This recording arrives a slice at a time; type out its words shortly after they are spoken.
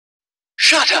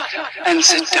Shut up and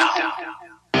sit down.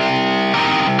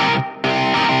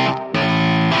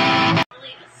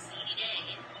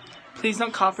 Please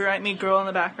don't copyright me, girl in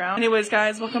the background. Anyways,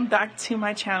 guys, welcome back to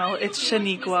my channel. It's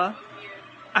Shauniqua.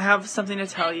 I have something to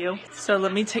tell you. So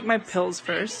let me take my pills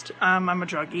first. I'm a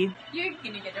druggie. You're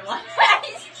gonna get it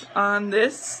one.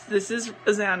 This is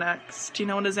a Xanax. Do you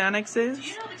know what a Xanax is? Do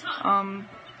you know the time?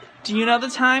 Do you know the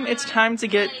time? It's time to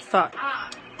get fucked.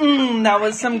 That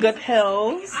was some good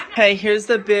pills. Hey, here's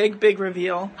the big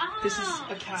reveal. This is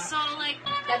a cat. So, like,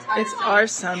 It's our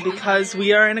son because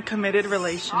we are in a committed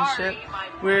relationship.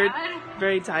 We're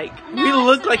very tight. We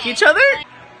look like each other.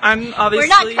 I'm obviously...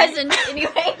 we're not cousins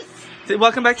anyways.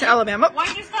 Welcome back to Alabama.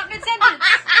 Why'd you stop mid-sentence?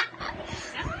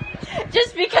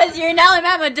 Just because you're in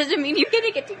Alabama doesn't mean you're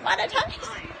gonna get demonetized.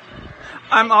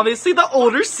 I'm obviously the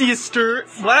older sister.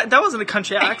 What? That wasn't a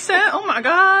country accent. Oh my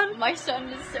god. My son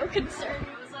is so concerned.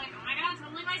 He was like, oh my god,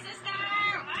 totally my sister.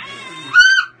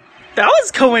 That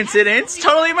was coincidence.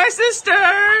 Totally my sister.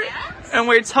 And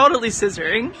we're totally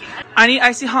scissoring. I need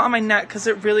icy hot on my neck because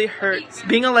it really hurts.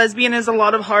 Being a lesbian is a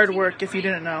lot of hard work if you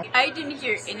didn't know. I didn't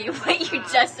hear any of what you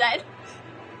just said.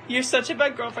 You're such a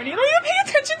bad girlfriend. You don't even pay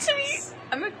attention to me.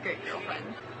 I'm a great girlfriend.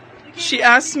 She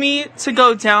asked me to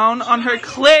go down on her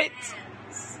clit.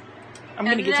 I'm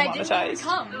gonna get demonetized.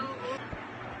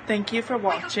 Thank you for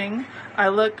watching. I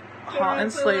look hot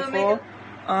and slayful.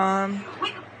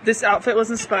 This outfit was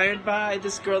inspired by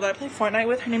this girl that I play Fortnite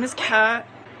with. Her name is Kat.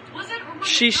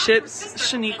 She ships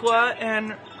Shauniqua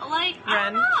and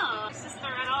Ren.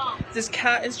 This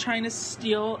cat is trying to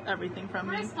steal everything from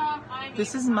me.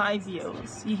 This is my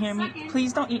views. You hear me?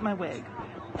 Please don't eat my wig.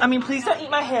 I mean, please don't eat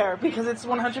my hair because it's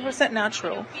 100%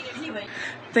 natural.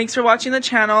 Thanks for watching the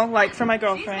channel. Like for my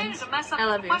girlfriend. I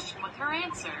love you.